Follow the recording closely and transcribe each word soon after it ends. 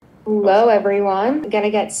Hello, everyone.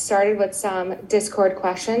 Gonna get started with some Discord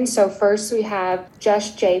questions. So first we have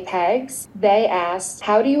Just JPEGs. They asked,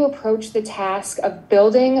 how do you approach the task of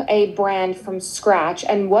building a brand from scratch,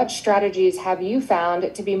 and what strategies have you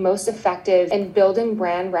found to be most effective in building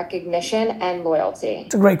brand recognition and loyalty?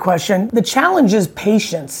 It's a great question. The challenge is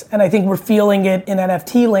patience, and I think we're feeling it in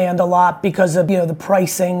NFT land a lot because of, the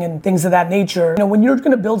pricing and things of that nature. When you're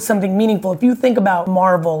gonna build something meaningful, if you think about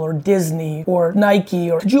Marvel or Disney or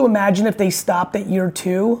Nike, or could you imagine if they stopped at year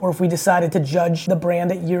 2, or if we decided to judge the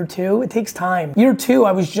brand at year 2? It takes time. Year 2,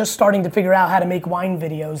 I was just starting to figure out how to make wine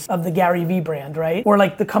videos of the Gary Vee brand, right? Or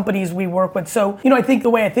like the companies we work with. So, I think the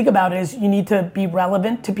way I think about it is you need to be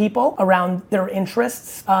relevant to people around their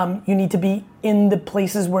interests. You need to be in the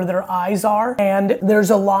places where their eyes are, and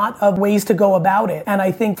there's a lot of ways to go about it. And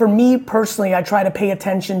I think for me personally, I try to pay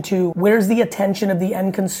attention to where's the attention of the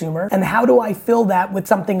end consumer, and how do I fill that with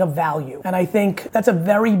something of value? And I think that's a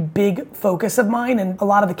very big focus of mine, and a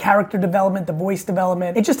lot of the character development, the voice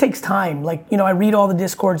development, it just takes time. I read all the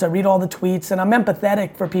Discords, I read all the tweets, and I'm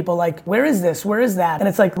empathetic for people like, where is this? Where is that? And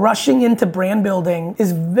it's like rushing into brand building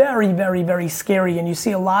is very, very, very scary, and you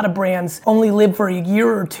see a lot of brands only live for a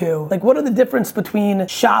year or two. Like, what are the difference between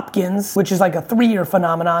Shopkins, which is like a 3-year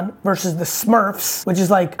phenomenon, versus the Smurfs, which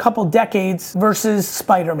is like a couple decades, versus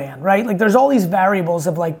Spider-Man, right? Like, there's all these variables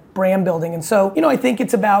of like brand building. And so, I think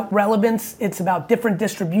it's about relevance, it's about different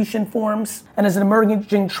distribution forms, and as an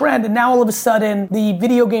emerging trend, and now all of a sudden, the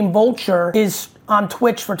video game vulture is on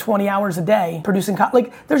Twitch for 20 hours a day producing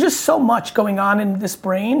there's just so much going on in this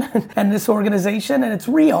brain and this organization, and it's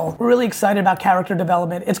real. We're really excited about character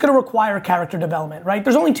development. It's going to require character development, right?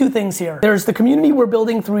 There's only 2 things here. There's the community we're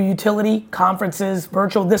building through utility, conferences,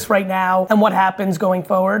 virtual, this right now, and what happens going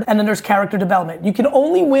forward. And then there's character development. You can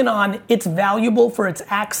only win on it's valuable for its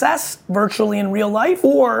access virtually in real life,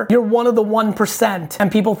 or you're one of the 1%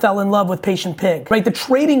 and people fell in love with Patient Pig, right? The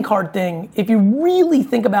trading card thing, if you really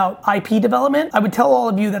think about IP development, I would tell all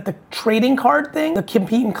of you that the trading card thing, the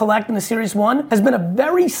compete and collect in the Series 1, has been a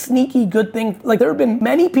very sneaky good thing. Like, there have been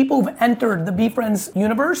many people who've entered the BeFriends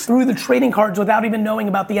universe through the trading cards without even knowing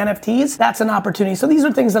about the NFTs. That's an opportunity. So these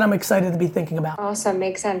are things that I'm excited to be thinking about. Awesome,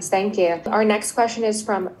 makes sense, thank you. Our next question is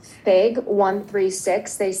from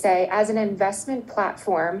Fig136. They say, as an investment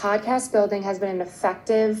platform, podcast building has been an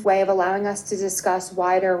effective way of allowing us to discuss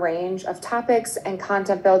wider range of topics and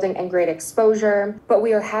content building and great exposure, but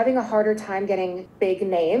we are having a harder time getting big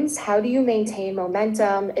names. How do you maintain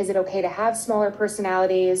momentum? Is it okay to have smaller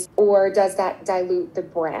personalities, or does that dilute the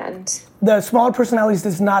brand? The smaller personalities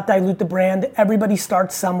does not dilute the brand. Everybody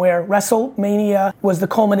starts somewhere. WrestleMania was the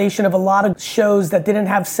culmination of a lot of shows that didn't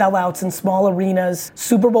have sellouts in small arenas.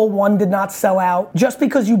 Super Bowl 1 did not sell out. Just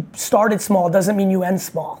because you started small doesn't mean you end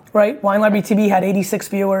small, right? Wine Library TV had 86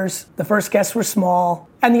 viewers. The first guests were small.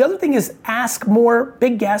 And the other thing is, ask more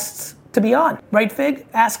big guests to be on, right, Fig?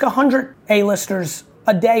 Ask 100 A-listers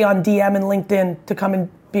a day on DM and LinkedIn to come and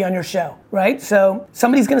be on your show, right? So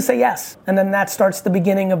somebody's gonna say yes, and then that starts the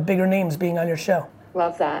beginning of bigger names being on your show.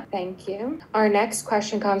 Love that. Thank you. Our next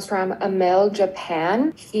question comes from Emil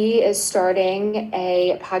Japan. He is starting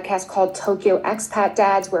a podcast called Tokyo Expat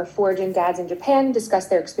Dads, where foreign dads in Japan discuss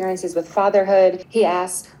their experiences with fatherhood. He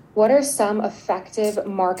asks, what are some effective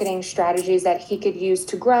marketing strategies that he could use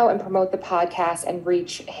to grow and promote the podcast and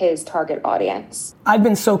reach his target audience? I've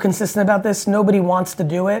been so consistent about this. Nobody wants to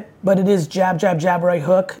do it, but it is jab, jab, jab, right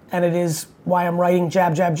hook. And it is why I'm writing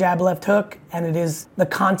jab, jab, jab, left hook. And it is the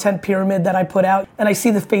content pyramid that I put out. And I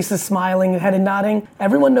see the faces smiling and head and nodding.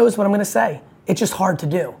 Everyone knows what I'm gonna say. It's just hard to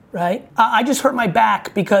do, right? I just hurt my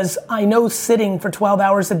back because I know sitting for 12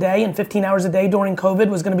 hours a day and 15 hours a day during COVID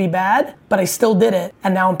was gonna be bad, but I still did it,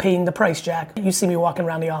 and now I'm paying the price, Jack. You see me walking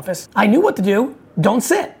around the office. I knew what to do. Don't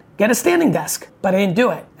sit. Get a standing desk. But I didn't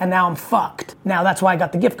do it, and now I'm fucked. Now that's why I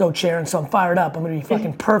got the GiftGo chair, and so I'm fired up. I'm gonna be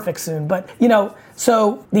fucking perfect soon. But,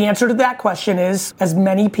 so the answer to that question is as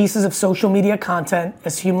many pieces of social media content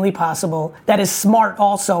as humanly possible that is smart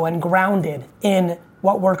also and grounded in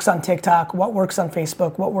what works on TikTok, what works on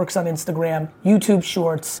Facebook, what works on Instagram, YouTube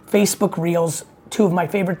Shorts, Facebook Reels, 2 of my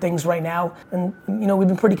favorite things right now. And, we've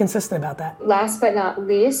been pretty consistent about that. Last but not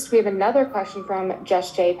least, we have another question from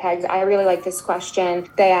Just JPEGs. I really like this question.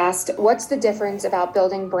 They asked, what's the difference about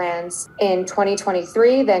building brands in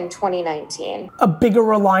 2023 than 2019? A bigger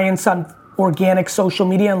reliance on organic social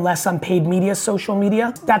media and less on paid media social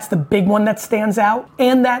media. That's the big one that stands out.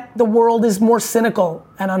 And that the world is more cynical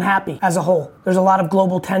and unhappy as a whole. There's a lot of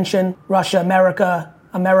global tension, Russia, America,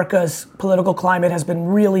 America's political climate has been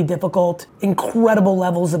really difficult. Incredible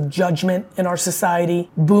levels of judgment in our society.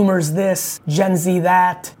 Boomers this, Gen Z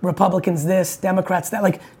that, Republicans this, Democrats that,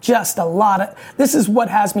 like just a lot of, this is what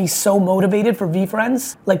has me so motivated for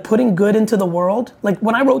VeeFriends, like putting good into the world. Like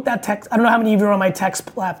when I wrote that text, I don't know how many of you are on my text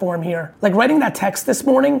platform here, like writing that text this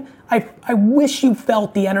morning, I wish you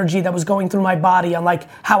felt the energy that was going through my body on like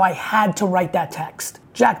how I had to write that text.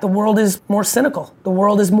 Jack, the world is more cynical. The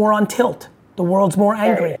world is more on tilt. The world's more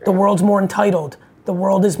angry. The world's more entitled. The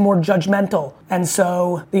world is more judgmental. And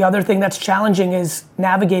so the other thing that's challenging is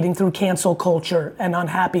navigating through cancel culture and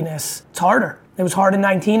unhappiness. It's harder. It was hard in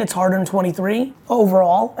 19, it's harder in 23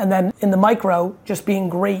 overall. And then in the micro, just being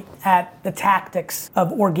great at the tactics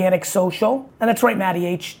of organic social. And that's right, Matty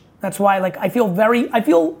H. That's why like I feel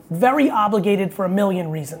very obligated for a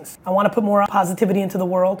million reasons. I want to put more positivity into the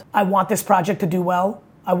world. I want this project to do well.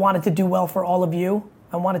 I want it to do well for all of you.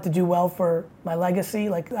 I want it to do well for my legacy.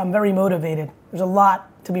 Like I'm very motivated. There's a lot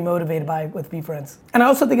to be motivated by with VeeFriends. And I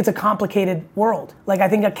also think it's a complicated world. Like I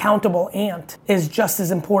think accountable ant is just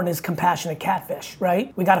as important as compassionate catfish,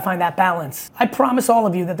 right? We got to find that balance. I promise all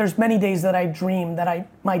of you that there's many days that I dream that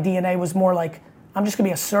my DNA was more like, I'm just gonna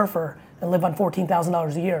be a surfer and live on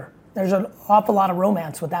 $14,000 a year. There's an awful lot of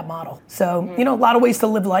romance with that model. So, a lot of ways to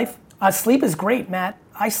live life. Sleep is great, Matt.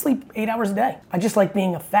 I sleep 8 hours a day. I just like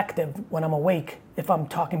being effective when I'm awake if I'm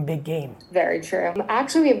talking big game. Very true.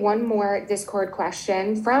 Actually, we have one more Discord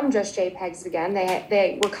question from Just JPEGs again.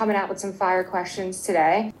 They were coming out with some fire questions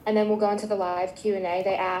today. And then we'll go into the live Q&A.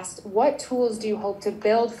 They asked, what tools do you hope to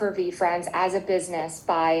build for VeeFriends as a business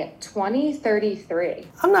by 2033?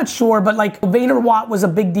 I'm not sure, but like VaynerWatt was a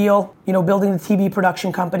big deal, building the TV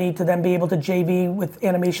production company to then be able to JV with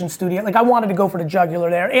animation studio. Like I wanted to go for the jugular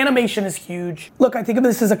there. Animation is huge. Look, I think of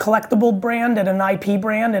this as a collectible brand and an IP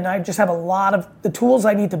brand, and I just have a lot of the tools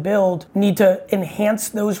I need to build need to enhance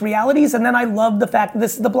those realities. And then I love the fact that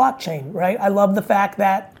this is the blockchain, right? I love the fact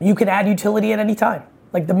that you can add utility at any time.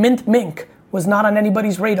 Like the Mint Mink was not on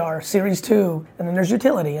anybody's radar, Series 2, and then there's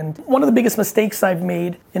utility. And one of the biggest mistakes I've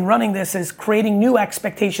made in running this is creating new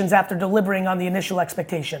expectations after delivering on the initial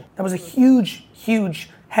expectation. That was a huge, huge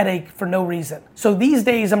headache for no reason. So these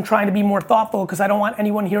days I'm trying to be more thoughtful because I don't want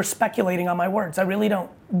anyone here speculating on my words. I really don't.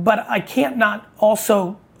 But I can't not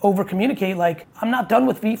also over communicate like I'm not done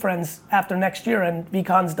with VeeFriends after next year and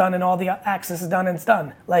VCon's done and all the access is done and it's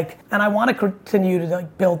done. Like, and I want to continue to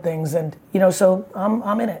like build things and so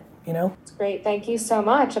I'm in it. It's great. Thank you so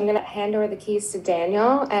much. I'm going to hand over the keys to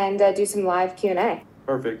Daniel and do some live Q&A.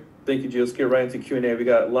 Perfect. Thank you, Jill. Let's get right into Q&A. We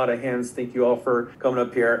got a lot of hands. Thank you all for coming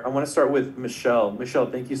up here. I want to start with Michelle. Michelle,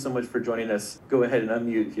 thank you so much for joining us. Go ahead and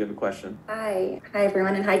unmute if you have a question. Hi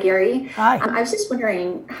everyone, and hi Gary. Hi. I was just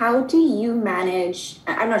wondering, how do you manage,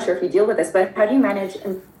 I'm not sure if you deal with this, but how do you manage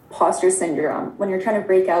imposter syndrome when you're trying to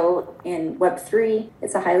break out in Web3?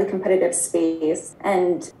 It's a highly competitive space.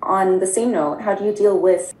 And on the same note, how do you deal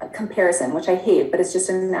with comparison, which I hate, but it's just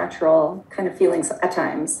a natural kind of feelings at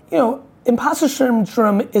times? Imposter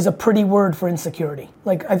syndrome is a pretty word for insecurity.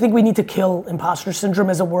 Like, I think we need to kill imposter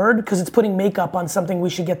syndrome as a word because it's putting makeup on something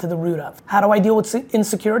we should get to the root of. How do I deal with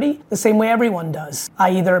insecurity? The same way everyone does.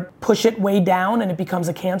 I either push it way down and it becomes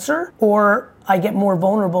a cancer, or I get more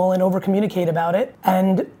vulnerable and over communicate about it,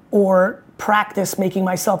 or practice making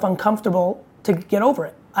myself uncomfortable to get over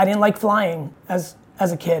it. I didn't like flying as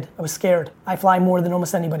a kid. I was scared. I fly more than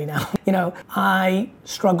almost anybody now. I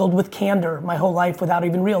struggled with candor my whole life without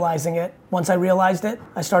even realizing it. Once I realized it,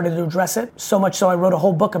 I started to address it. So much so I wrote a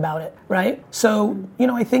whole book about it, right? So,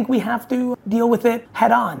 I think we have to deal with it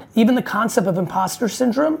head on. Even the concept of imposter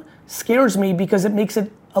syndrome scares me because it makes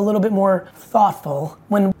it a little bit more thoughtful.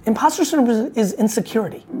 When imposter syndrome is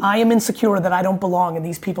insecurity. I am insecure that I don't belong and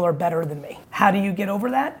these people are better than me. How do you get over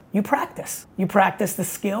that? You practice. You practice the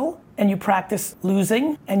skill and you practice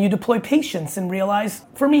losing and you deploy patience and realize,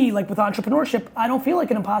 for me, like with entrepreneurship, I don't feel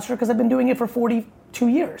like an imposter because I've been doing it for 42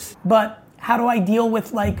 years. But how do I deal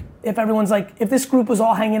with if everyone's if this group was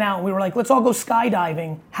all hanging out and we were let's all go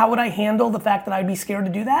skydiving, how would I handle the fact that I'd be scared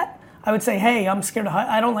to do that? I would say, hey, I'm scared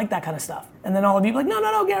I don't like that kind of stuff. And then all of you would be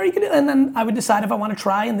no, Gary, you can do it. And then I would decide if I want to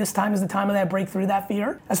try, and this time is the time that I break through that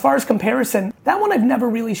fear. As far as comparison, that one I've never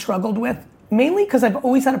really struggled with, mainly because I've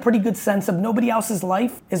always had a pretty good sense of nobody else's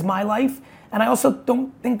life is my life. And I also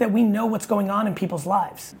don't think that we know what's going on in people's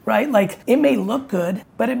lives, right? It may look good,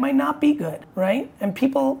 but it might not be good, right? And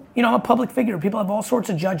people, I'm a public figure. People have all sorts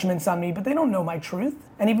of judgments on me, but they don't know my truth.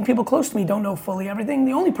 And even people close to me don't know fully everything.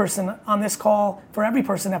 The only person on this call, for every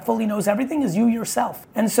person that fully knows everything, is you yourself.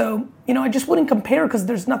 And so, I just wouldn't compare because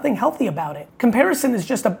there's nothing healthy about it. Comparison is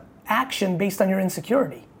just an action based on your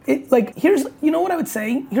insecurity. Here's, you know what I would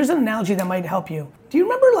say? Here's an analogy that might help you. Do you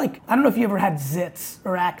remember, I don't know if you ever had zits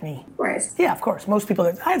or acne? Of course. Yeah, of course. Most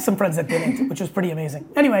people, I had some friends that didn't, which was pretty amazing.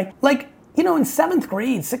 Anyway, in 7th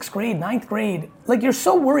grade, 6th grade, 9th grade, you're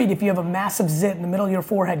so worried if you have a massive zit in the middle of your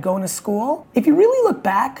forehead going to school. If you really look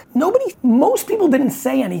back, most people didn't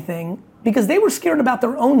say anything because they were scared about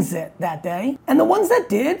their own zit that day. And the ones that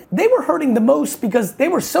did, they were hurting the most because they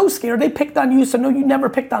were so scared they picked on you, so no, you never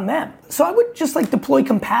picked on them. So I would just deploy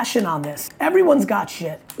compassion on this. Everyone's got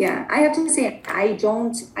shit. Yeah, I have to say,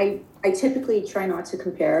 I typically try not to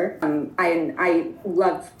compare. I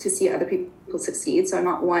love to see other people succeed, so I'm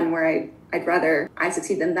not one where I'd rather I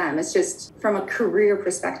succeed than them. It's just from a career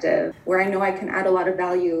perspective where I know I can add a lot of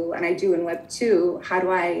value, and I do in Web 2. How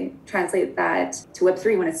do I translate that to Web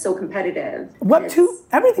 3 when it's so competitive? Web 2,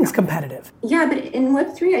 everything's competitive. Yeah, but in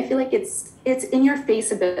Web 3, I feel like it's in your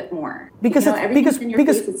face a bit more. Because everything's in your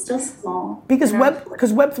face, it's still small. Because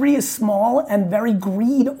Web 3 is small and very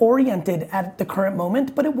greed oriented at the current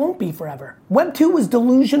moment, but it won't be forever. Web 2 was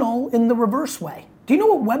delusional in the reverse way. Do you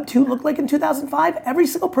know what Web 2 looked like in 2005? Every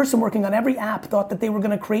single person working on every app thought that they were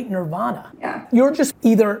going to create nirvana. Yeah. You're just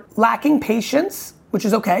either lacking patience, which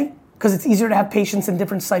is okay, because it's easier to have patience in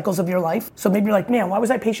different cycles of your life. So maybe you're like, man, why was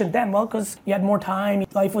I patient then? Well, because you had more time,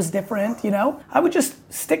 life was different, I would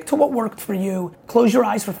just stick to what worked for you. Close your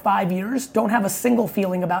eyes for 5 years. Don't have a single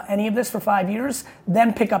feeling about any of this for 5 years.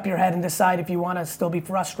 Then pick up your head and decide if you want to still be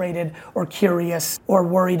frustrated or curious or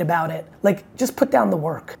worried about it. Just put down the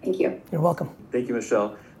work. Thank you. You're welcome. Thank you,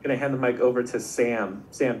 Michelle. Going to hand the mic over to Sam.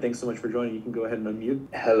 Sam, thanks so much for joining. You can go ahead and unmute.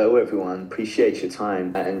 Hello, everyone. Appreciate your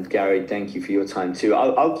time. And Gary, thank you for your time too.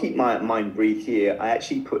 I'll keep my mind brief here. I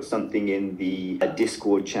actually put something in the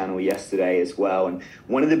Discord channel yesterday as well. And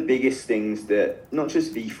one of the biggest things that not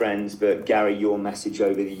just VeeFriends, but Gary, your message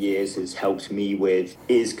over the years has helped me with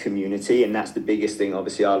is community. And that's the biggest thing.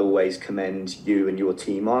 Obviously, I'll always commend you and your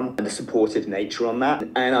team on and the supportive nature on that.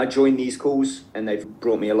 And I joined these calls and they've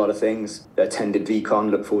brought me a lot of things. Attended VeeCon,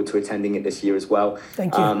 look forward to attending it this year as well.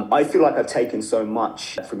 Thank you. I feel like I've taken so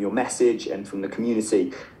much from your message and from the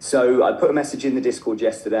community. So I put a message in the Discord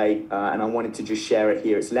yesterday and I wanted to just share it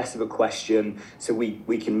here. It's less of a question, so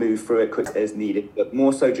we can move through it quickly as needed, but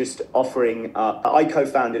more so just offering, I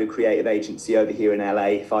co-founded a creative agency over here in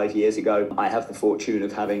LA 5 years ago. I have the fortune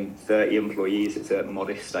of having 30 employees. It's a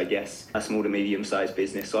modest, I guess, a small to medium-sized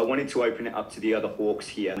business. So I wanted to open it up to the other hawks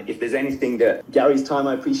here. If there's anything that Gary's time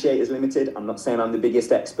I appreciate is limited, I'm not saying I'm the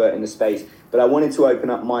biggest expert in the space, but I wanted to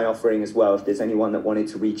open up my offering as well. If there's anyone that wanted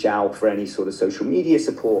to reach out for any sort of social media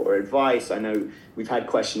support or advice, I know we've had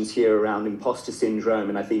questions here around imposter syndrome,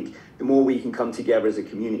 and I think the more we can come together as a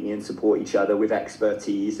community and support each other with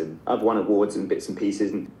expertise, and I've won awards and bits and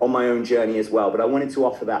pieces and on my own journey as well, but I wanted to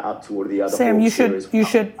offer that up to all of the other Sam, you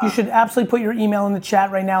well. should absolutely put your email in the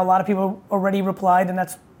chat right now. A lot of people already replied, and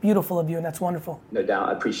that's beautiful of you, and that's wonderful. No doubt.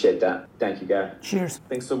 I appreciate that. Thank you, Gary. Cheers.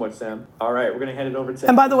 Thanks so much, Sam. All right, we're going to hand it over to...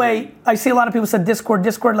 And by the way, I see a lot of people said Discord.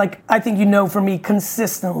 I think for me,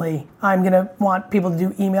 consistently, I'm going to want people to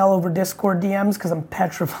do email over Discord DMs because I'm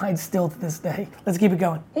petrified still to this day. Let's keep it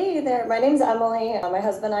going. Hey there, my name's Emily. My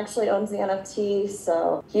husband actually owns the NFT,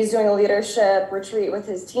 so he's doing a leadership retreat with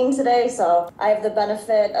his team today, so I have the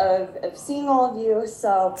benefit of seeing all of you,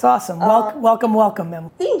 so... It's awesome. Welcome,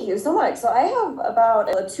 Emily. Thank you so much. So I have about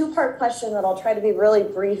a two-part question that I'll try to be really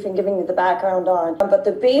brief in giving you the background on. But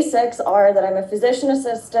the basics are that I'm a physician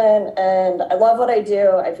assistant and I love what I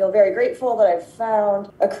do. I feel very grateful that I've found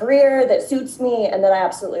a career that suits me and that I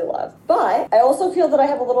absolutely love. But I also feel that I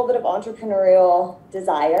have a little bit of entrepreneurial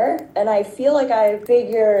desire, and I feel like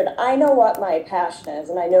I know what my passion is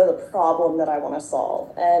and I know the problem that I want to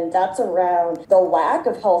solve. And that's around the lack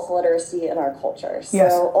of health literacy in our culture.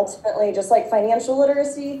 Yes. So ultimately, just like financial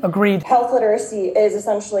literacy, agreed. Health literacy is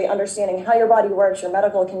essentially understanding how your body works, your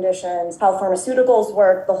medical conditions, how pharmaceuticals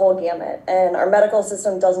work, the whole gamut. And our medical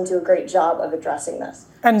system doesn't do a great job of addressing this.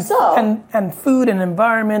 And food and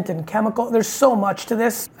environment and chemical, there's so much to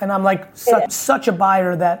this. And I'm such a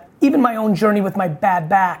buyer that even my own journey with my bad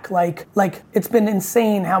back, it's been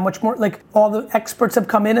insane how much more, all the experts have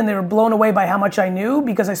come in and they were blown away by how much I knew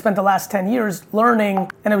because I spent the last 10 years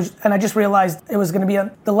learning, and I just realized it was going to be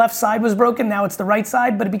the left side was broken, now it's the right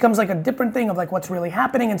side, but it becomes a different thing of what's really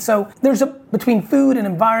happening. And so there's between food and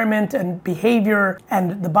environment and behavior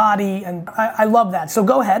and the body, and I love that. So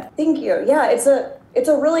go ahead. Thank you. Yeah, It's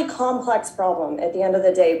a really complex problem at the end of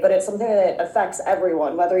the day, but it's something that affects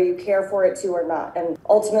everyone, whether you care for it to or not. And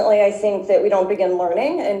ultimately, I think that we don't begin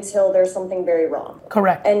learning until there's something very wrong.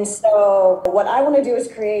 Correct. And so what I want to do is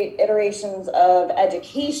create iterations of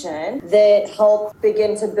education that help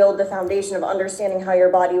begin to build the foundation of understanding how your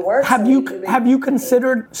body works. Have you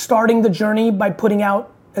considered starting the journey by putting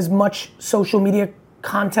out as much social media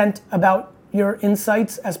content about your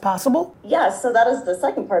insights as possible? Yes, so that is the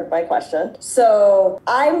second part of my question. So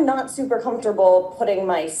I'm not super comfortable putting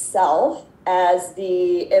myself as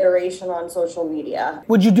the iteration on social media.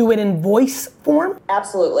 Would you do it in voice form?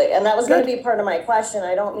 Absolutely. And that was going to be part of my question.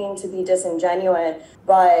 I don't mean to be disingenuous,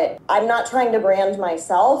 but I'm not trying to brand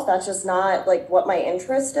myself. That's just not like what my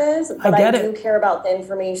interest is. But I do care about the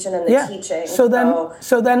information and the teaching. So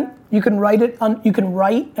then you can write it on, you can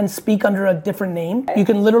write and speak under a different name. Okay. You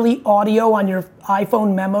can literally audio on your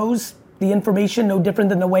iPhone memos the information no different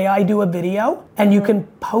than the way I do a video, and you can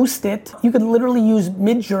post it. You could literally use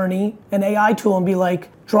Midjourney, an AI tool, and be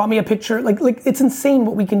like, draw me a picture. Like it's insane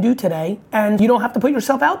what we can do today, and you don't have to put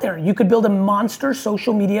yourself out there. You could build a monster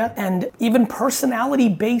social media and even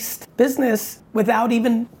personality-based business without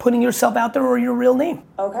even putting yourself out there or your real name.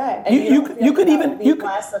 Okay. And you could even be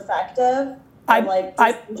less effective.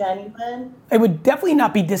 Disingenuine? It would definitely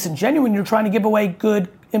not be disingenuous when you're trying to give away good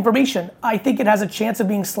information. I think it has a chance of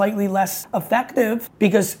being slightly less effective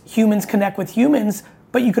because humans connect with humans,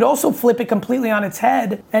 but you could also flip it completely on its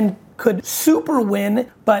head and could super win,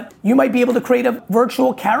 but you might be able to create a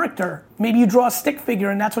virtual character. Maybe you draw a stick figure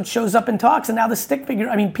and that's what shows up in talks, and now the stick figure,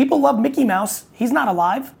 I mean, people love Mickey Mouse. He's not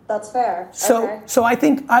alive. That's fair. So I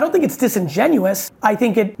don't think it's disingenuous. I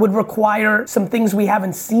think it would require some things we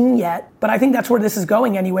haven't seen yet, but I think that's where this is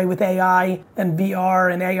going anyway with AI and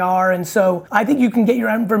VR and AR, and so I think you can get your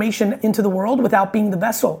information into the world without being the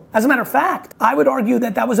vessel. As a matter of fact, I would argue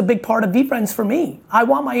that was a big part of VeeFriends for me. I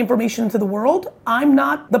want my information into the world. I'm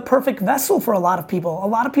not the perfect vessel for a lot of people. A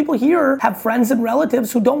lot of people here have friends and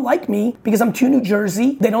relatives who don't like me because I'm too New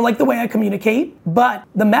Jersey. They don't like the way I communicate, but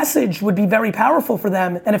the message would be very powerful for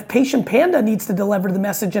them. And if Patient Panda needs to deliver the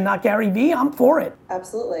message and not Gary Vee, I'm for it.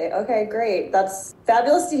 Absolutely. Okay, great. That's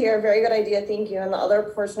fabulous to hear. Very good idea. Thank you. And the other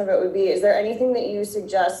portion of it would be, is there anything that you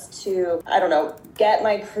suggest to, I don't know, get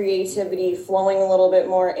my creativity flowing a little bit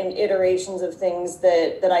more in iterations of things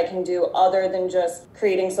that I can do other than just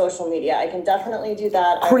creating social media? I can definitely do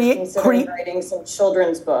that. I was considering writing some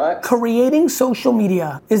children's books. Creating social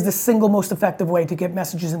media is the single most effective way to get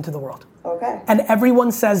messages into the world. Okay. And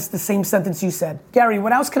everyone says the same sentence you said. Gary,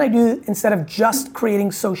 what else can I do instead of just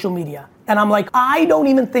creating social media? And I'm like, I don't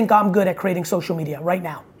even think I'm good at creating social media right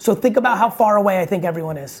now. So think about how far away I think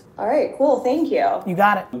everyone is. All right, cool, thank you. You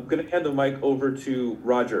got it. I'm gonna hand the mic over to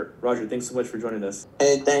Roger. Roger, thanks so much for joining us.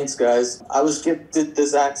 Hey, thanks guys. I was gifted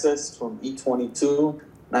this access from E22,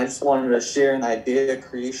 and I just wanted to share an idea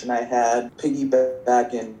creation I had,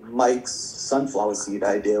 piggybacking Mike's sunflower seed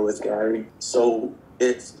idea with Gary. So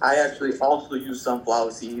I actually also use sunflower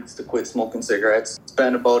seeds to quit smoking cigarettes. It's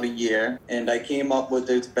been about a year, and I came up with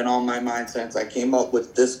it. It's been on my mind since I came up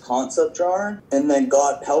with this concept jar, and then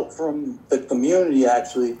got help from the community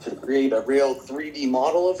actually to create a real 3D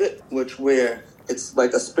model of it, where it's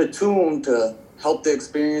like a spittoon to help the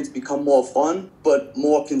experience become more fun, but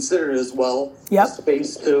more considered as well. Yep. A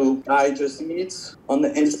space to hide your seeds on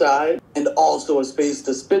the inside, and also a space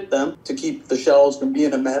to spit them to keep the shelves from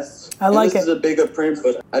being a mess. I like it. This is a bigger print,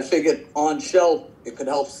 but I figured on shelf, it could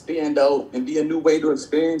help stand out and be a new way to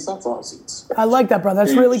experience sunflower seeds. I like that, bro.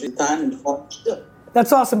 That's really... Yeah.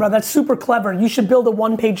 That's awesome, bro. That's super clever. You should build a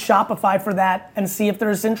one-page Shopify for that and see if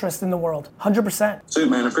there's interest in the world. 100%. Sweet,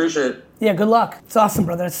 man. Appreciate it. Yeah, good luck. It's awesome,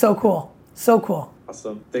 brother. It's so cool. So cool.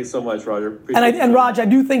 Awesome. Thanks so much, Roger. And Raj, I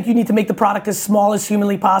do think you need to make the product as small as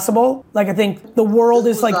humanly possible. Like, I think the world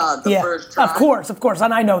is like, yeah, first try. Of course,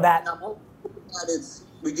 and I know that.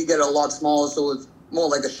 We could get it a lot smaller, so it's more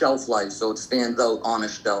like a shelf life, so it stands out on a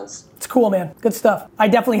shelf. It's cool, man. Good stuff. I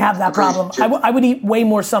definitely have that problem. I would eat way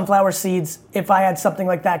more sunflower seeds if I had something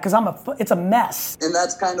like that, because it's a mess. And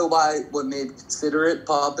that's kind of what made Consider It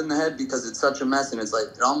pop in the head, because it's such a mess, and it's like,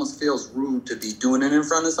 it almost feels rude to be doing it in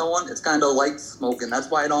front of someone. It's kind of like smoking. That's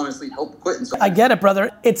why it honestly helped quitting. I get it, brother.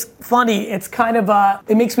 It's funny. It's kind of,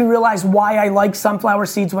 it makes me realize why I like sunflower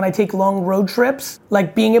seeds when I take long road trips.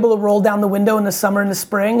 Like being able to roll down the window in the summer and the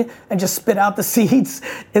spring and just spit out the seeds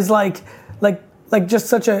is like just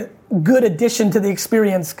such a good addition to the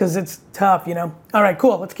experience, because it's tough, you know? All right,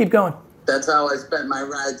 cool. Let's keep going. That's how I spent my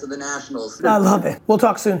ride to the Nationals. I love it. We'll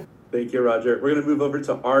talk soon. Thank you, Roger. We're going to move over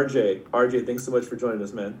to RJ. RJ, thanks so much for joining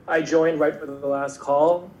us, man. I joined right for the last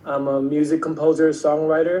call. I'm a music composer,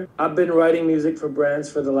 songwriter. I've been writing music for brands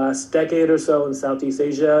for the last decade or so in Southeast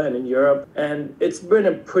Asia and in Europe. And it's been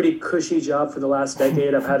a pretty cushy job for the last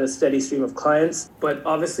decade. I've had a steady stream of clients. But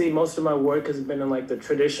obviously, most of my work has been in like the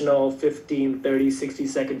traditional 15, 30,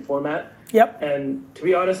 60-second format. Yep. And to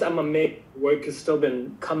be honest, I'm a mate. Work has still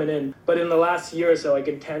been coming in. But in the last year or so, I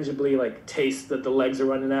can tangibly like taste that the legs are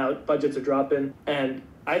running out, budgets are dropping. And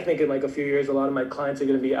I think in like a few years, a lot of my clients are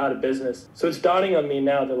going to be out of business. So it's dawning on me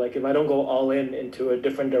now that like if I don't go all in into a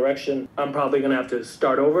different direction, I'm probably going to have to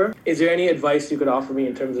start over. Is there any advice you could offer me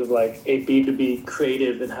in terms of like a B2B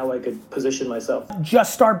creative and how I could position myself?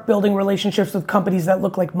 Just start building relationships with companies that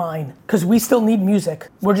look like mine. Because we still need music.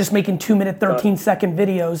 We're just making 2-minute, 13-second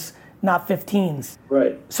videos, not 15s.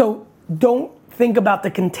 Right. So don't think about the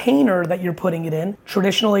container that you're putting it in,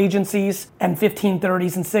 traditional agencies and 15,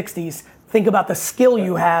 30s, and 60s. Think about the skill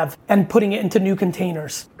you have and putting it into new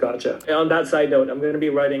containers. Gotcha. And on that side note, I'm going to be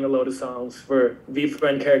writing a load of songs for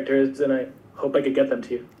VFriend characters, and I hope I could get them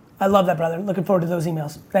to you. I love that, brother. Looking forward to those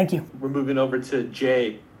emails. Thank you. We're moving over to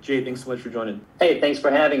Jay. Jay, thanks so much for joining. Hey, thanks for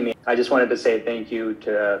having me. I just wanted to say thank you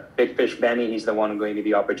to Big Fish Benny. He's the one who gave me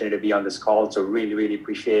the opportunity to be on this call, so really, really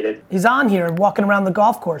appreciate it. He's on here walking around the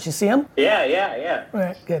golf course. You see him? Yeah. All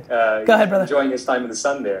right, good. Go ahead, brother. Enjoying his time in the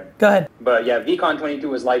sun there. Go ahead. But yeah, VCon 22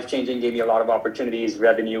 was life-changing, gave me a lot of opportunities,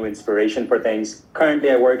 revenue, inspiration for things. Currently,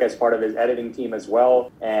 I work as part of his editing team as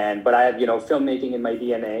well. But I have, filmmaking in my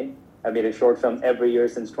DNA. I've made a short film every year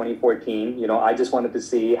since 2014. I just wanted to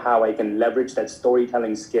see how I can leverage that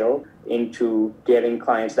storytelling skill into getting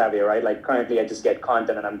clients that way, right? Like currently I just get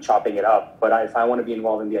content and I'm chopping it up. But if I want to be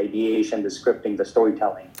involved in the ideation, the scripting, the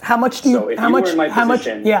storytelling. How much do you, how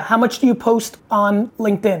much do you post on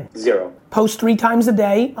LinkedIn? 0. Post 3 times a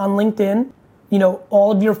day on LinkedIn.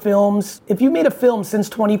 All of your films. If you made a film since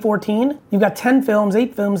 2014, you've got 10 films,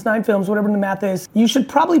 8 films, 9 films, whatever the math is. You should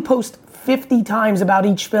probably post 50 times about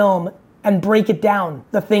each film and break it down.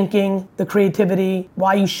 The thinking, the creativity,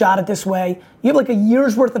 why you shot it this way. You have like a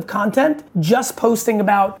year's worth of content just posting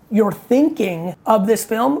about your thinking of this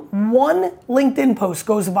film. One LinkedIn post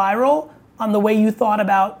goes viral on the way you thought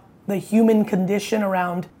about the human condition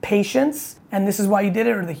around patience, and this is why you did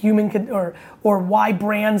it, or the or why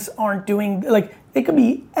brands aren't doing, like, it could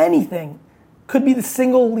be anything. Could be the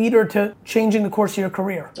single leader to changing the course of your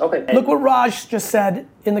career. Okay. Look what Raj just said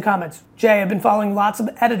in the comments. Jay, I've been following lots of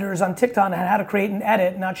editors on TikTok on how to create an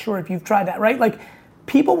edit. Not sure if you've tried that, right? Like,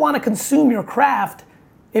 people want to consume your craft.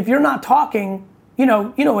 If you're not talking, you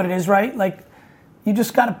know what it is, right? Like, you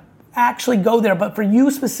just got to actually go there. But for you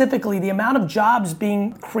specifically, the amount of jobs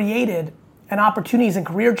being created and opportunities and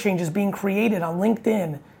career changes being created on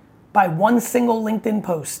LinkedIn by one single LinkedIn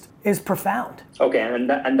post is profound. Okay,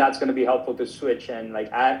 and that's going to be helpful to switch and like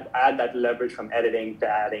add that leverage from editing to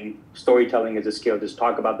adding storytelling as a skill. Just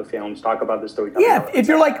talk about the films, talk about the storytelling. Yeah, if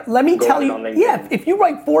you're like, let me tell you, if you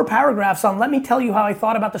write 4 paragraphs on, let me tell you how I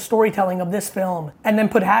thought about the storytelling of this film, and then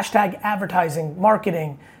put hashtag advertising,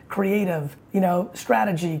 marketing, creative,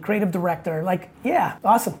 strategy, creative director, like, yeah,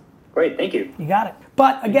 awesome. Great, thank you. You got it.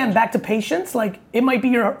 But again, back to patience, like, it might be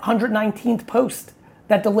your 119th post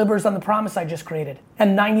that delivers on the promise I just created.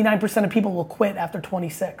 And 99% of people will quit after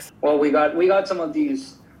 26. Well, we got some of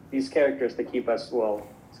these characters to keep us,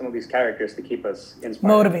 inspired.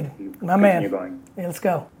 Motivated. My man. Going. Yeah, let's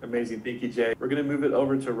go. Amazing. Thank you, Jay. We're going to move it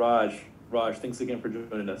over to Raj. Raj, thanks again for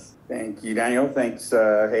joining us. Thank you, Daniel. Thanks.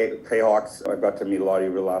 Hey, Hawks. I've got to meet a lot of you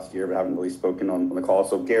over the last year, but haven't really spoken on the call.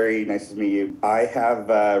 So, Gary, nice to meet you. I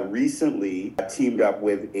have recently teamed up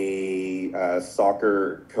with a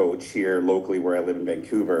soccer coach here locally where I live in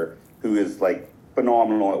Vancouver, who is like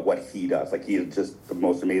phenomenal at what he does. Like, he is just the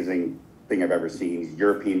most amazing thing I've ever seen. He's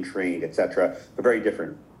European trained, etc., but very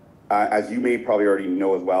different. As you may probably already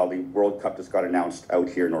know as well, the World Cup just got announced out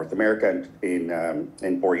here in North America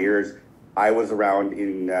in 4 years. I was around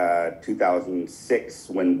in 2006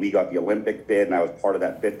 when we got the Olympic bid, and I was part of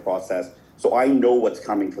that bid process. So I know what's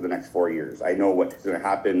coming for the next 4 years. I know what's going to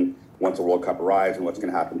happen once the World Cup arrives and what's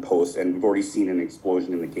going to happen post, and we've already seen an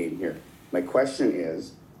explosion in the game here. My question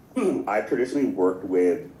is, I've traditionally worked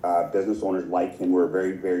with business owners like him who are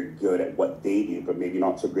very, very good at what they do, but maybe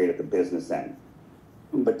not so great at the business end.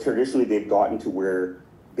 But traditionally, they've gotten to where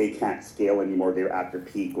they can't scale anymore. They're at their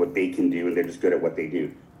peak, what they can do, and they're just good at what they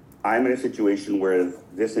do. I'm in a situation where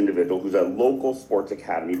this individual, who's a local sports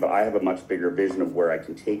academy, but I have a much bigger vision of where I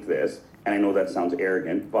can take this. And I know that sounds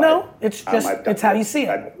arrogant, but no, it's just it's how you see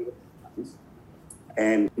it.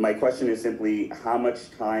 And my question is simply, how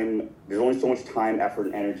much time? There's only so much time, effort,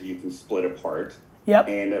 and energy you can split apart. Yep.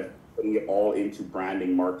 And putting it all into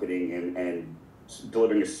branding, marketing, and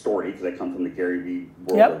delivering a story, because I come from the Gary Vee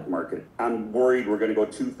world of marketing. I'm worried we're going to go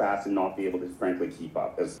too fast and not be able to frankly keep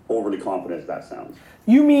up, as overly confident as that sounds.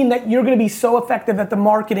 You mean that you're going to be so effective at the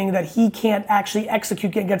marketing that he can't actually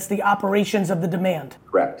execute against the operations of the demand?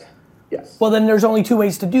 Correct. Yes. Well, then there's only two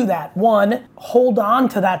ways to do that. One, hold on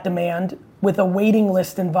to that demand with a waiting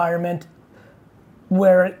list environment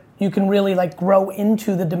where you can really like grow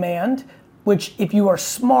into the demand, which if you are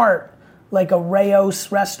smart, like a Rayos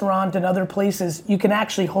restaurant and other places, you can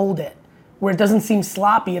actually hold it where it doesn't seem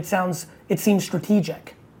sloppy, it seems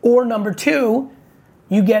strategic. Or number two,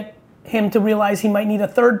 you get him to realize he might need a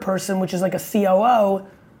third person, which is like a COO,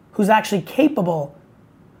 who's actually capable.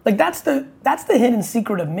 Like that's the hidden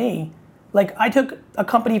secret of me. Like I took a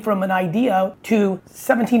company from an idea to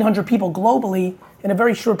 1,700 people globally in a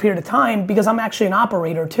very short period of time because I'm actually an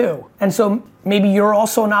operator too. And so maybe you're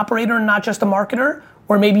also an operator and not just a marketer,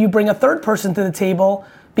 or maybe you bring a third person to the table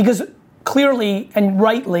because clearly and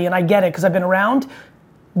rightly, and I get it because I've been around,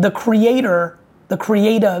 the creator, the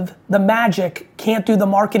creative, the magic can't do the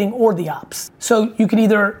marketing or the ops. So you can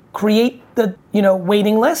either create the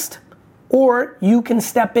waiting list, or you can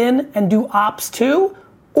step in and do ops too,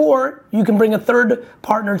 or you can bring a third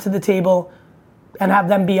partner to the table and have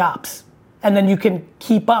them be ops. And then you can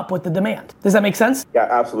keep up with the demand. Does that make sense? Yeah,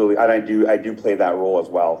 absolutely. And I do play that role as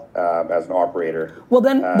well as an operator. Well,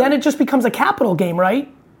 then it just becomes a capital game,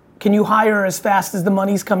 right? Can you hire as fast as the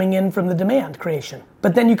money's coming in from the demand creation?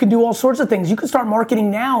 But then you can do all sorts of things. You can start marketing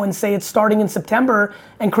now and say it's starting in September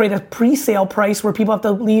and create a pre-sale price where people have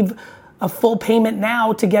to leave a full payment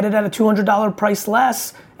now to get it at a $200 price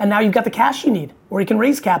less. And now you've got the cash you need, or you can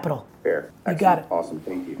raise capital. Fair. You got it. Awesome.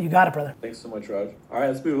 Thank you. You got it, brother. Thanks so much, Raj. All right,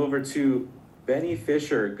 let's move over to Benny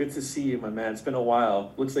Fisher. Good to see you, my man. It's been a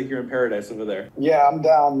while. Looks like you're in paradise over there. Yeah, I'm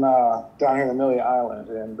down here in Amelia Island,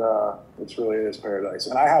 and it really is paradise.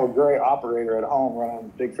 And I have a great operator at home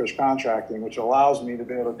running Big Fish Contracting, which allows me to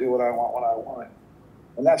be able to do what I want when I want it.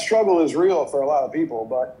 And that struggle is real for a lot of people,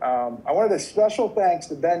 but I wanted a special thanks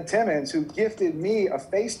to Ben Timmons, who gifted me a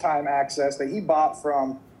FaceTime access that he bought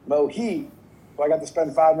from Moheat. So I got to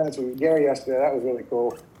spend 5 minutes with Gary yesterday. That was really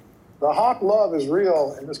cool. The Hawk love is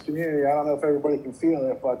real in this community. I don't know if everybody can feel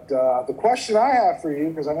it, but the question I have for you,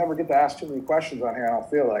 because I never get to ask too many questions on here, I don't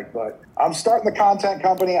feel like, but I'm starting the content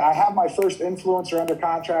company. I have my first influencer under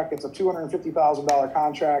contract. It's a $250,000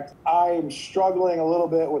 contract. I'm struggling a little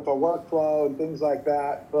bit with the workflow and things like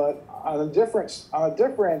that, but on a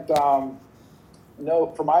different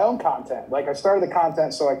note, for my own content, like I started the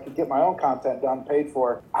content so I could get my own content done, paid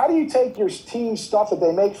for. How do you take your team's stuff that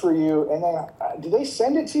they make for you, and then do they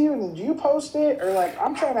send it to you, and then do you post it? Or like,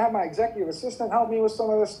 I'm trying to have my executive assistant help me with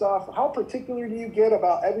some of this stuff. How particular do you get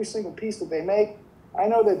about every single piece that they make? I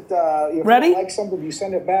know that if Ready? you like something, you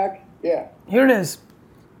send it back. Yeah. Here it is.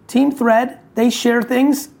 Team Thread, they share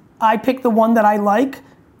things. I pick the one that I like.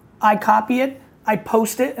 I copy it. I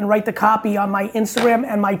post it and write the copy on my Instagram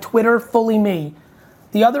and my Twitter, fully me.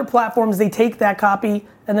 The other platforms, they take that copy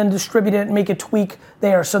and then distribute it and make a tweak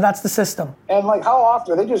there. So that's the system. And like, how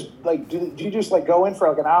often? Are they just like, do you just like go in for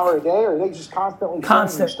like an hour a day, or are they just constantly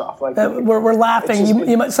sending you stuff? Like we're laughing.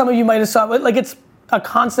 Some of you might have saw it. Like, it's a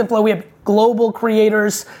constant flow. We have global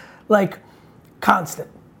creators, like constant.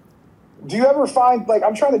 Do you ever find, like,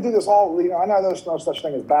 I'm trying to do this all, I know there's no such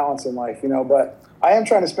thing as balance in life, but I am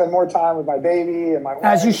trying to spend more time with my baby and my wife.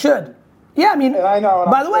 As you should. Yeah, I mean, and I know.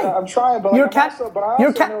 By the way, I'm trying, but I also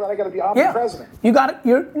know that I got to be omnipresent. You got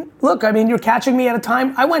it. Look, I mean, you're catching me at a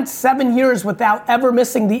time. I went 7 years without ever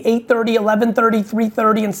missing the 8:30, 11:30,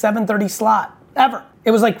 3:30, and 7:30 slot ever.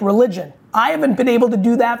 It was like religion. I haven't been able to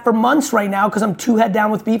do that for months right now because I'm too head down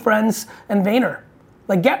with VeeFriends and Vayner.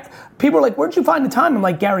 Like, people are like, where'd you find the time? I'm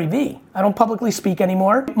like, Gary Vee. I don't publicly speak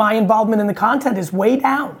anymore. My involvement in the content is way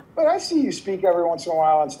down. But I see you speak every once in a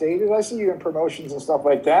while on stages. I see you in promotions and stuff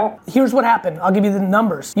like that. Here's what happened. I'll give you the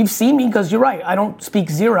numbers. You've seen me because you're right. I don't speak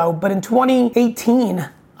zero. But in 2018,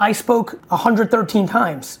 I spoke 113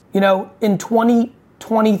 times. In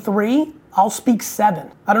 2023, I'll speak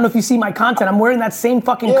 7. I don't know if you see my content. I'm wearing that same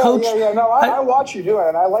fucking coach. Yeah. No, I watch you do it,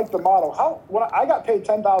 and I like the model. When I got paid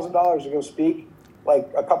 $10,000 to go speak, like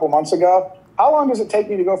a couple months ago, how long does it take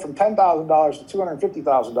me to go from $10,000 to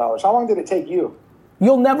 $250,000? How long did it take you?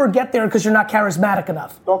 You'll never get there because you're not charismatic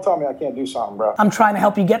enough. Don't tell me I can't do something, bro. I'm trying to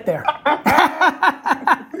help you get there.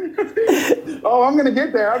 Oh, I'm going to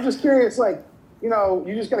get there. I'm just curious, like,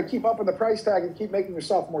 you just got to keep up with the price tag and keep making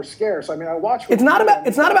yourself more scarce. I mean, I watch. It's not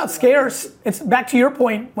about scarce. It's back to your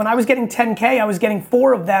point. When I was getting 10K, I was getting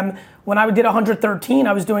 4 of them. When I did 113,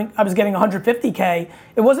 I was getting 150K.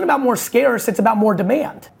 It wasn't about more scarce. It's about more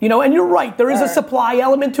demand. And you're right. There is a supply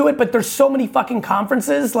element to it, but there's so many fucking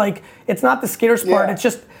conferences. Like, it's not the scarce part.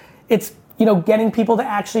 Yeah. It's getting people to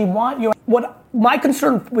actually want you. What my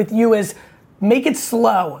concern with you is, make it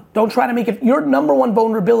slow. Don't try to make it. Your number one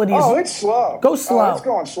vulnerability is. Oh, it's slow. Go slow. Oh, it's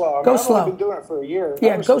going slow. I've only been doing it for a year.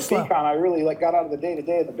 Yeah, go slow. Pecan, I really got out of the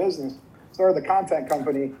day-to-day of the business, started the content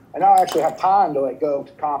company, and now I actually have time to go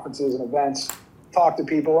to conferences and events, talk to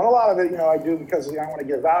people, and a lot of it, I do because I want to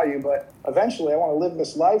give value. But eventually, I want to live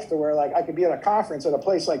this life to where I could be at a conference at a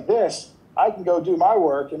place like this. I can go do my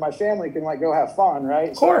work, and my family can go have fun,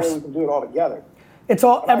 right? Of course. So that way we can do it all together. It's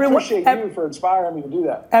all everyone. I appreciate you for inspiring me to do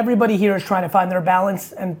that. Everybody here is trying to find their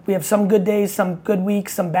balance, and we have some good days, some good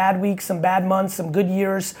weeks, some bad months, some good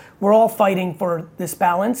years. We're all fighting for this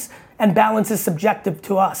balance, and balance is subjective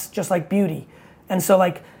to us, just like beauty. And so,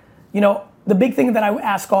 the big thing that I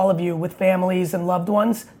ask all of you with families and loved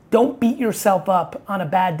ones: don't beat yourself up on a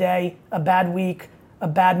bad day, a bad week, a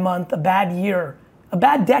bad month, a bad year, a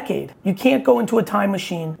bad decade. You can't go into a time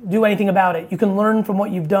machine, do anything about it. You can learn from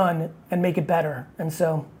what you've done and make it better. And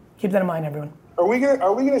so keep that in mind, everyone. Are we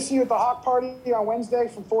gonna see you at the Hawk Party on Wednesday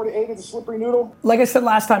from 4 to 8 at the Slippery Noodle? Like I said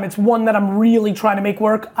last time, it's one that I'm really trying to make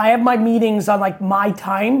work. I have my meetings on my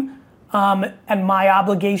time and my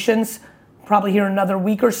obligations probably here in another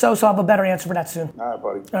week or so. So I'll have a better answer for that soon. All right,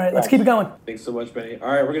 buddy. All right, let's keep it going. Thanks so much, Benny. All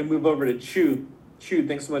right, we're gonna move over to Chu. Chu,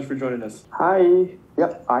 thanks so much for joining us. Hi.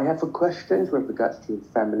 Yep, I have a question with regards to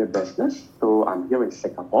family business. So I'm here in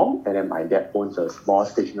Singapore, and then my dad owns a small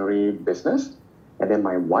stationery business. And then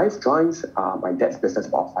my wife joins my dad's business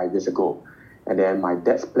about 5 years ago. And then my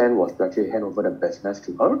dad's plan was to actually hand over the business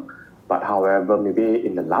to her. But however, maybe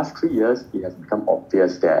in the last 3 years, it has become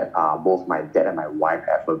obvious that both my dad and my wife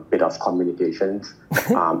have a bit of communications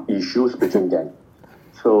issues between them.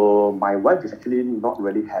 So my wife is actually not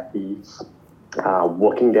really happy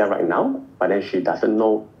working there right now, but then she doesn't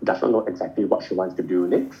know exactly what she wants to do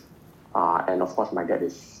next. And of course, my dad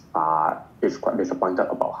is quite disappointed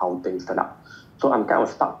about how things turn out. So I'm kind of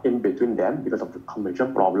stuck in between them because of the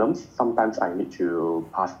communication problems. Sometimes I need to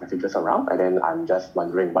pass messages around, and then I'm just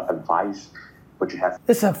wondering what advice would you have?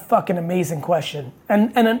 This is a fucking amazing question,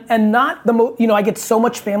 and not the I get so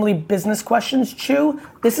much family business questions, Chu.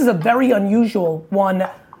 This is a very unusual one,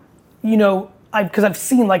 because I've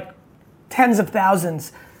seen tens of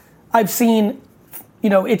thousands. I've seen,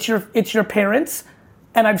 it's your parents,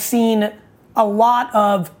 and I've seen a lot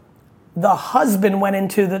of the husband went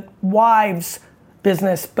into the wife's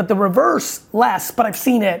business, but the reverse less, but I've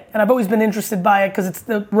seen it, and I've always been interested by it because it's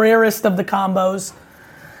the rarest of the combos.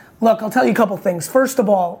 Look, I'll tell you a couple things. First of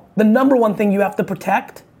all, the number one thing you have to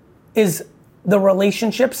protect is the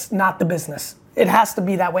relationships, not the business. It has to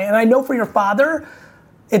be that way. And I know for your father,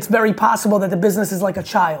 it's very possible that the business is like a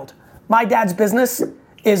child. My dad's business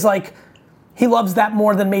is he loves that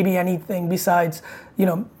more than maybe anything besides,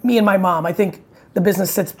 me and my mom. I think the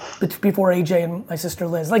business sits before AJ and my sister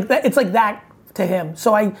Liz. It's like that to him.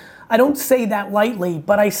 So I don't say that lightly,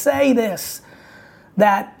 but I say this,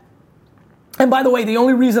 that, and by the way, the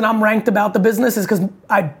only reason I'm ranked about the business is because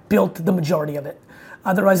I built the majority of it.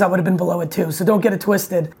 Otherwise, I would have been below it too. So don't get it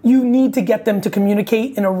twisted. You need to get them to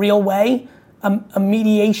communicate in a real way, a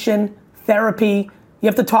mediation, therapy. You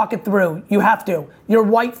have to talk it through. You have to. Your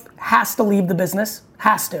wife has to leave the business,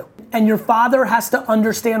 has to. And your father has to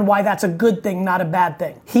understand why that's a good thing, not a bad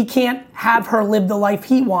thing. He can't have her live the life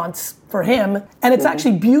he wants for him. And it's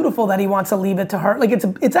actually beautiful that he wants to leave it to her.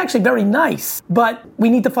 It's actually very nice, but we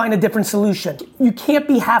need to find a different solution. You can't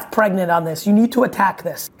be half pregnant on this. You need to attack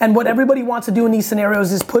this. And what everybody wants to do in these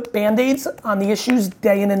scenarios is put Band-Aids on the issues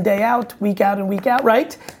day in and day out, week out and week out,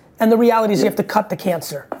 right? And the reality is you have to cut the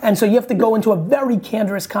cancer. And so you have to go into a very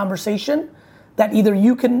candorous conversation that either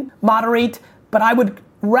you can moderate, but I would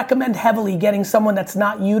recommend heavily getting someone that's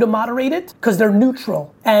not you to moderate it because they're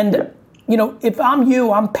neutral. And if I'm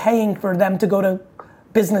you, I'm paying for them to go to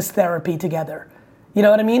business therapy together. You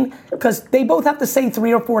know what I mean? Because they both have to say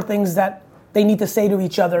 3 or 4 things that they need to say to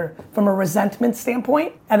each other from a resentment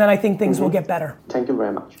standpoint, and then I think things will get better. Thank you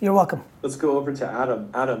very much. You're welcome. Let's go over to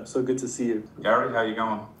Adam. Adam, so good to see you. Gary, how you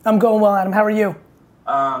going? I'm going well, Adam. How are you?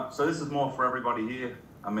 So this is more for everybody here.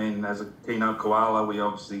 I mean, as a keynote koala, we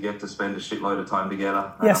obviously get to spend a shitload of time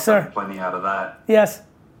together. Yes, sir. Plenty out of that. Yes.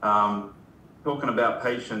 Talking about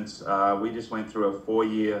patience, we just went through a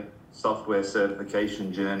 4-year software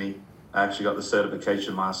certification journey. I actually got the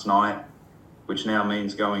certification last night. which now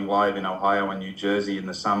means going live in Ohio and New Jersey in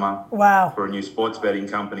the summer. Wow. For a new sports betting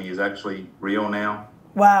company is actually real now.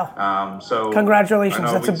 Wow. So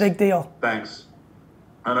congratulations, that's a big deal. Thanks.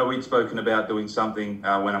 I know we'd spoken about doing something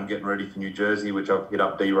when I'm getting ready for New Jersey, which I'll hit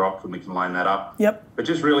up D-Rock and we can line that up. Yep. But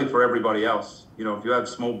just really for everybody else, you know, if you have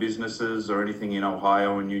small businesses or anything in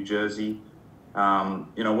Ohio and New Jersey,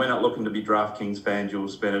 you know, we're not looking to be DraftKings, FanDuel,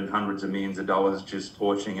 spending hundreds of millions of dollars just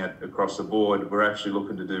torching it across the board. We're actually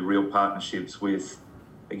looking to do real partnerships with,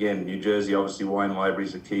 again, New Jersey. Obviously, wine library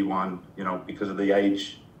is a key one, you know, because of the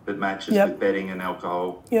age that matches with betting and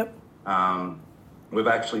alcohol. Yep. We've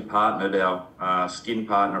actually partnered, our skin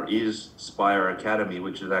partner is Spire Academy,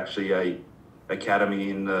 which is actually a academy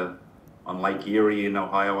on Lake Erie in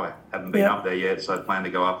Ohio. I haven't been up there yet, so I plan to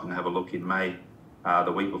go up and have a look in May,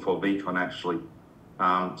 the week before VCon actually.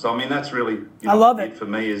 So I mean, that's really, you know, I love it. For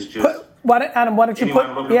me is just Adam, why don't you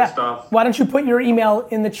why don't you put your email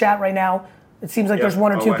in the chat right now? It seems like there's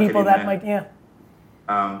one or two people that might,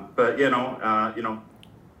 but you know,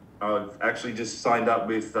 I've actually just signed up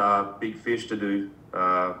with Big Fish to do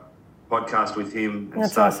podcast with him and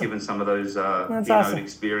start giving some of those keynote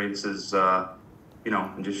experiences, you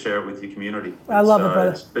know, and just share it with your community. I love it,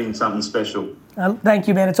 brother. It's been something special. Thank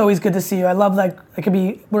you, man. It's always good to see you. I love that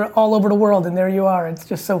we're all over the world and there you are. It's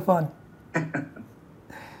just so fun. All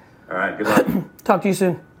right, good luck. Talk to you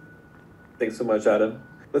soon. Thanks so much, Adam.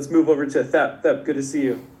 Let's move over to Thep. Thep, good to see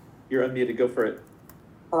you. You're unmuted, go for it.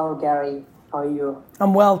 Hello, Gary. How are you?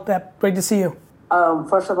 I'm well, Thep. Great to see you.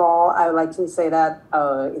 First of all, I would like to say that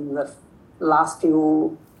in the last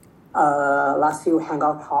few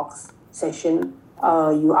Hangout Talks session,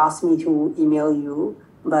 you asked me to email you,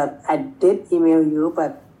 but I did email you,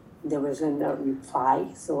 but there wasn't a reply.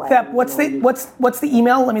 So Thep, what's the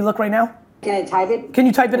email? Let me look right now. Can I type it? Can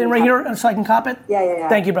you type it in right here so I can copy it? Yeah.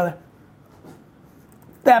 Thank you, brother.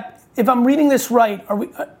 Thep, if I'm reading this right,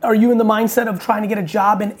 are you in the mindset of trying to get a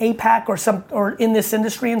job in APAC or in this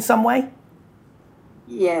industry in some way?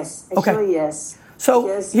 Yes, actually, yes.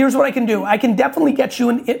 So here's what I can do. I can definitely get you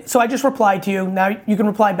in. So I just replied to you. Now you can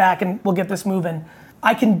reply back and we'll get this moving.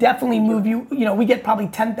 I can definitely move you. You know, we get probably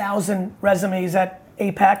 10,000 resumes at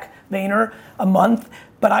APAC Vayner a month,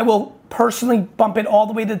 but I will personally bump it all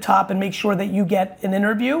the way to the top and make sure that you get an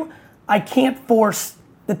interview. I can't force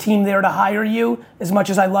the team there to hire you as much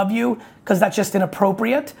as I love you because that's just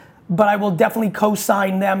inappropriate. But I will definitely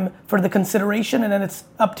co-sign them for the consideration, and then it's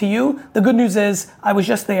up to you. The good news is I was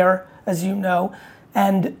just there, as you know,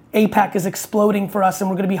 and APAC is exploding for us, and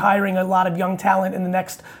we're going to be hiring a lot of young talent in the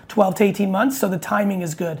next 12 to 18 months, so the timing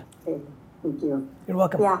is good. Okay, thank you. You're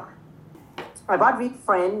welcome. Yeah. I got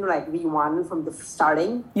VFriend, like V1 from the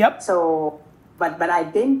starting. Yep. So, but I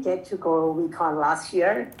didn't get to go VCon last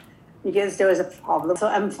year because there was a problem. So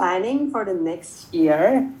I'm planning for the next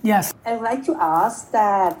year. Yes. I'd like to ask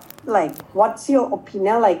that, like, what's your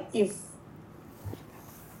opinion? Like, if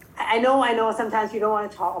I know sometimes you don't want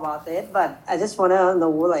to talk about it, but I just want to know,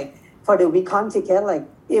 like, for the VCon ticket, like,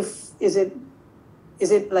 is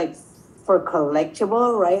it like for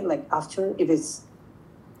collectible, right? Like after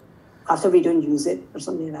we don't use it or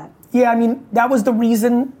something like that. Yeah, I mean, that was the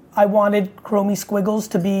reason I wanted Chromie Squiggles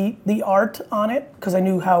to be the art on it, because I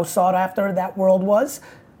knew how sought after that world was.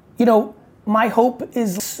 You know, my hope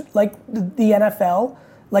is like the NFL,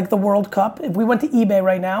 like the World Cup. If we went to eBay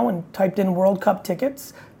right now and typed in World Cup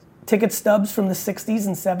tickets, ticket stubs from the 60s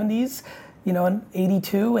and 70s, you know, and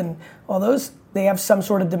 82 and all those, they have some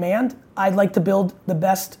sort of demand. I'd like to build the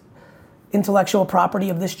best intellectual property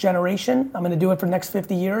of this generation. I'm going to do it for the next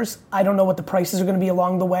 50 years. I don't know what the prices are going to be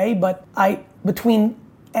along the way, but between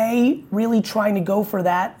A, really trying to go for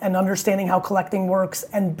that and understanding how collecting works,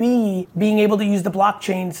 and B, being able to use the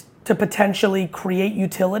blockchains to potentially create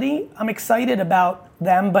utility, I'm excited about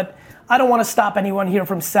them, but I don't want to stop anyone here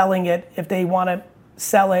from selling it if they want to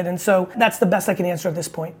sell it, and so that's the best I can answer at this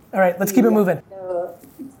point. All right, let's keep it moving.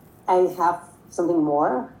 I have something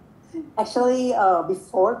more. Actually,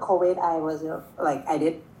 before COVID, I was I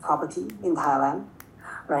did property in Thailand,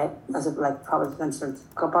 right? As a property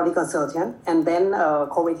consultant, and then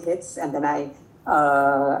COVID hits, and then I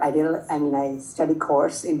studied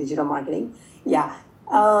course in digital marketing. Yeah,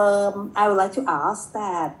 I would like to ask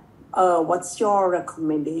that. What's your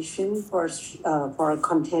recommendation for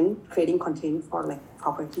creating content for like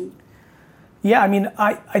property? Yeah, I mean,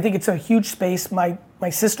 I think it's a huge space. My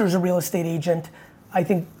sister's a real estate agent. I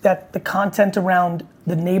think that the content around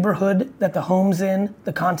the neighborhood that the home's in,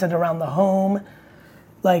 the content around the home,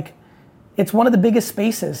 like, it's one of the biggest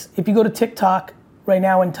spaces. If you go to TikTok right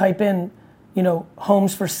now and type in,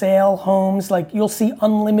 homes for sale, homes, like you'll see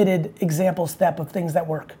unlimited example step of things that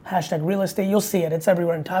work. Hashtag real estate, you'll see it. It's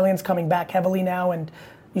everywhere. And Thailand's coming back heavily now, and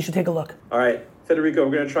you should take a look. All right, Federico,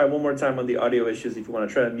 we're going to try one more time on the audio issues if you want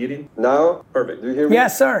to try unmuting. Now? Perfect. Do you hear me?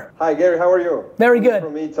 Yes, sir. Hi, Gary, how are you? Very I'm good.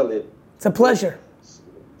 From Italy. It's a pleasure.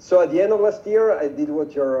 So at the end of last year, I did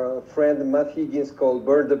what your friend Matt Higgins called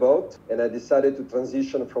burn the boat, and I decided to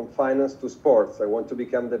transition from finance to sports. I want to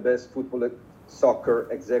become the best football soccer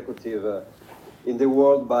executive in the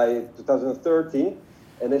world by 2030,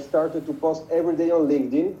 and I started to post every day on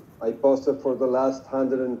LinkedIn. I posted for the last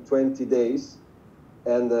 120 days,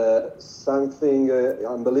 and something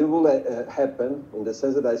unbelievable happened in the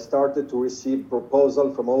sense that I started to receive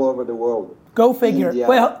proposals from all over the world. Go figure. India.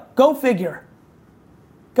 Well, go figure.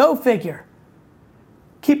 Go figure.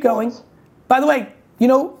 Keep going. By the way,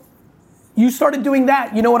 you started doing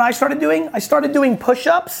that. You know what I started doing? I started doing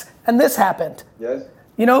push-ups, and this happened. Yes.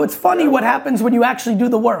 It's funny what happens when you actually do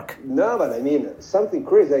the work. No, but I mean, something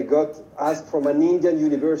crazy. I got asked from an Indian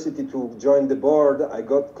university to join the board. I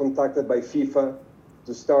got contacted by FIFA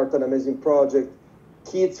to start an amazing project.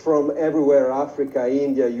 Kids from everywhere, Africa,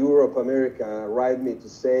 India, Europe, America, write me to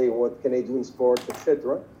say what can I do in sports,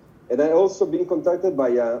 etc. And I also been contacted by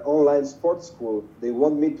an online sports school. They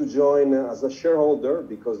want me to join as a shareholder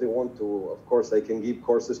because they want to, of course, I can give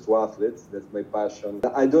courses to athletes. That's my passion.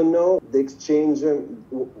 I don't know the exchange,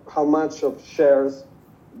 how much of shares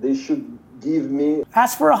they should give me.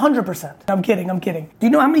 Ask for 100%. I'm kidding. Do you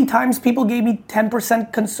know how many times people gave me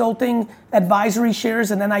 10% consulting advisory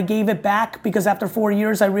shares and then I gave it back because after 4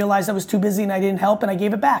 years I realized I was too busy and I didn't help and I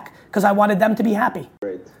gave it back because I wanted them to be happy.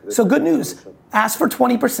 Great. So good news. Ask for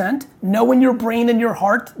 20%. Know in your brain and your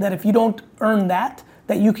heart that if you don't earn that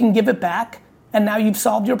you can give it back, and now you've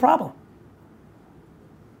solved your problem.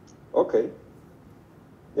 Okay.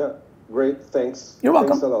 Yeah. Great. Thanks. You're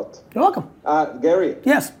welcome. Thanks a lot. You're welcome. Gary.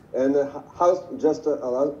 Yes. And how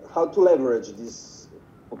to leverage this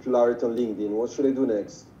popularity on LinkedIn? What should I do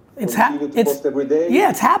next? It's post every day. Yeah,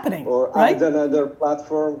 it's happening. Or right? add another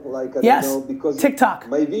platform like I yes. don't know, because TikTok.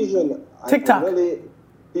 My vision. TikTok.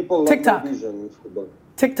 People love TikTok. my vision in football.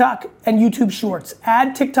 TikTok and YouTube Shorts.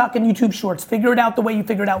 Add TikTok and YouTube Shorts. Figure it out the way you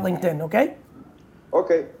figured out LinkedIn. Okay.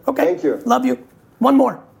 Okay. Thank you. Love you. One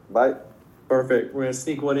more. Bye. Perfect. We're going to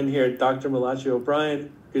sneak one in here. Dr. Malachi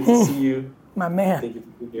O'Brien, good to see you. My man. Thank you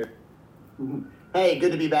for being here. Hey,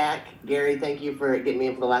 good to be back. Gary, thank you for getting me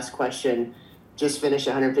in for the last question. Just finished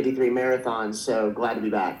 153 marathons, so glad to be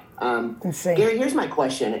back. Insane. Gary, here's my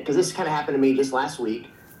question, because this kind of happened to me just last week.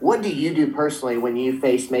 What do you do personally when you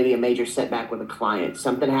face maybe a major setback with a client?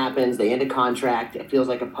 Something happens, they end a contract, it feels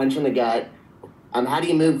like a punch in the gut. How do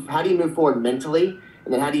you move forward mentally?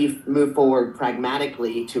 And then how do you move forward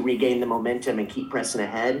pragmatically to regain the momentum and keep pressing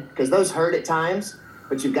ahead? Because those hurt at times,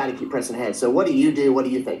 but you've got to keep pressing ahead. So what do you do? What do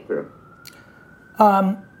you think through?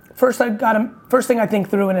 First thing I think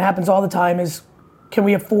through, and it happens all the time, is can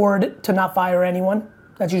we afford to not fire anyone?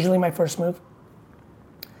 That's usually my first move.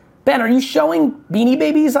 Ben, are you showing Beanie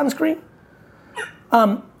Babies on screen?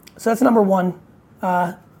 So that's number one,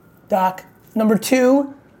 Doc. Number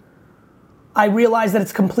two, I realize that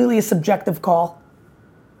it's completely a subjective call,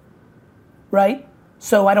 right?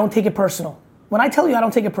 So I don't take it personal. When I tell you I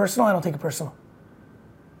don't take it personal, I don't take it personal.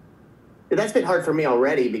 That's been hard for me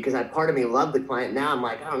already because part of me loved the client. Now I'm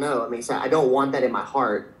like, I don't know. I mean, so I don't want that in my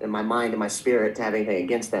heart, in my mind, in my spirit to have anything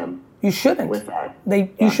against them. You shouldn't. With that.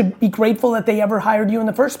 You should be grateful that they ever hired you in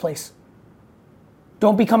the first place.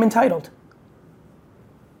 Don't become entitled.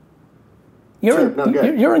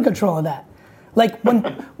 You're in control of that. Like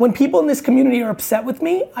when people in this community are upset with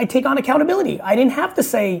me, I take on accountability. I didn't have to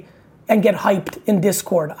say and get hyped in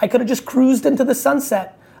Discord. I could have just cruised into the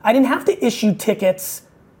sunset. I didn't have to issue tickets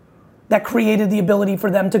that created the ability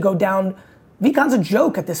for them to go down. VCon's a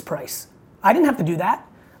joke at this price. I didn't have to do that.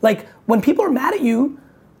 Like when people are mad at you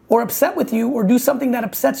or upset with you or do something that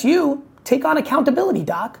upsets you, take on accountability,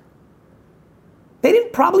 Doc. They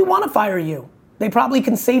didn't probably want to fire you. They probably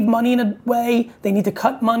can save money in a way. They need to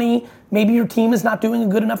cut money. Maybe your team is not doing a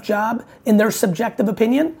good enough job in their subjective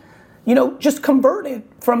opinion. Just convert it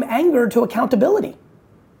from anger to accountability.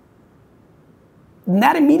 And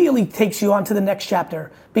that immediately takes you on to the next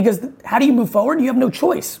chapter, because how do you move forward? You have no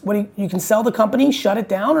choice. You can sell the company, shut it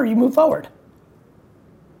down, or you move forward.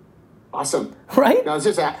 Awesome. Right? No,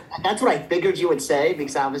 that's what I figured you would say,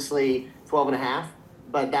 because obviously 12 and a half,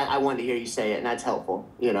 but I wanted to hear you say it, and that's helpful.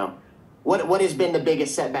 What has been the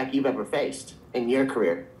biggest setback you've ever faced in your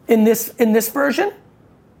career? In this version?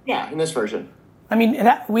 Yeah, in this version. I mean,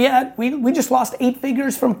 we just lost 8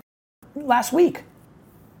 figures from last week.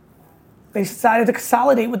 They decided to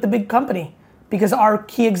consolidate with the big company. because our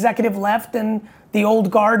key executive left and the old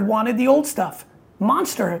guard wanted the old stuff.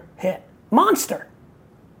 Monster hit. Monster.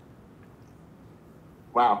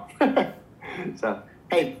 Wow. So,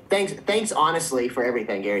 hey, thanks honestly for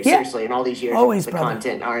everything, Gary. Yeah. Seriously, in all these years, Always, the brother.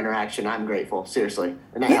 content, our interaction, I'm grateful. Seriously,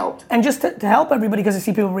 and that helped. And just to help everybody, because I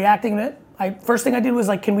see people reacting to it, first thing I did was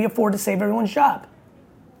like, can we afford to save everyone's job?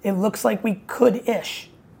 It looks like we could-ish.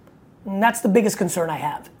 And that's the biggest concern I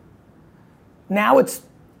have. Now it's,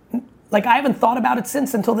 like, I haven't thought about it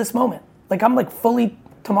since until this moment. Like, I'm like fully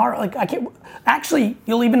tomorrow, like I can't, actually,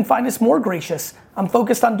 you'll even find us more gracious. I'm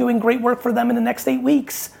focused on doing great work for them in the next 8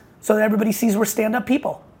 weeks so that everybody sees we're stand-up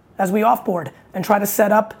people as we offboard and try to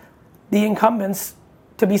set up the incumbents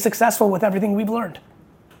to be successful with everything we've learned.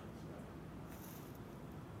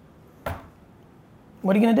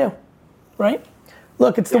 What are you gonna do, right?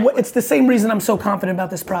 Look, it's the same reason I'm so confident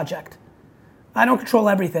about this project. I don't control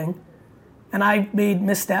everything, and I made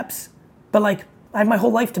missteps, but like, I have my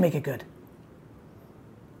whole life to make it good.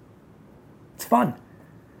 It's fun.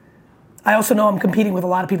 I also know I'm competing with a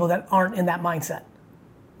lot of people that aren't in that mindset.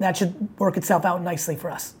 That should work itself out nicely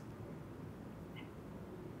for us.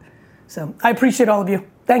 So I appreciate all of you.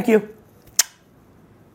 Thank you.